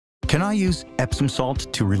Can I use Epsom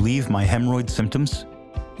salt to relieve my hemorrhoid symptoms?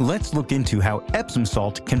 Let's look into how Epsom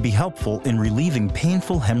salt can be helpful in relieving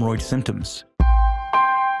painful hemorrhoid symptoms.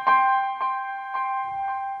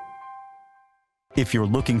 If you're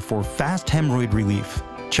looking for fast hemorrhoid relief,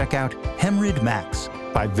 check out HemRid Max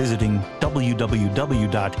by visiting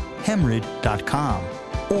www.hemrid.com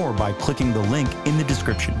or by clicking the link in the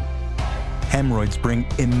description. Hemorrhoids bring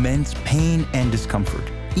immense pain and discomfort,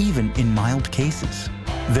 even in mild cases.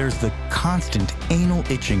 There's the constant anal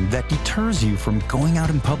itching that deters you from going out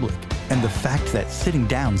in public, and the fact that sitting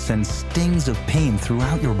down sends stings of pain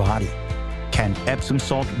throughout your body. Can Epsom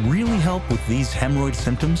salt really help with these hemorrhoid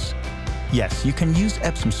symptoms? Yes, you can use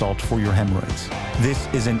Epsom salt for your hemorrhoids. This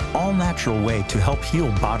is an all-natural way to help heal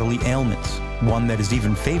bodily ailments, one that is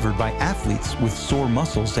even favored by athletes with sore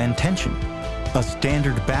muscles and tension. A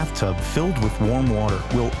standard bathtub filled with warm water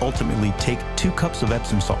will ultimately take 2 cups of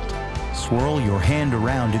Epsom salt. Swirl your hand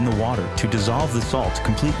around in the water to dissolve the salt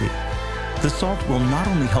completely. The salt will not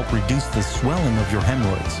only help reduce the swelling of your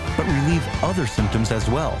hemorrhoids, but relieve other symptoms as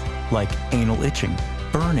well, like anal itching,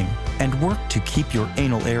 burning, and work to keep your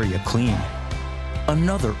anal area clean.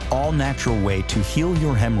 Another all-natural way to heal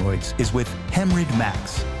your hemorrhoids is with HemRid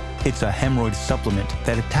Max. It's a hemorrhoid supplement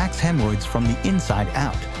that attacks hemorrhoids from the inside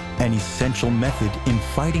out, an essential method in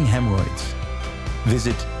fighting hemorrhoids.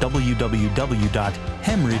 Visit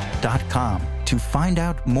www.hemrid.com to find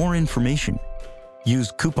out more information.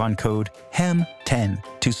 Use coupon code HEM10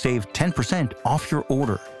 to save 10% off your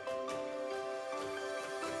order.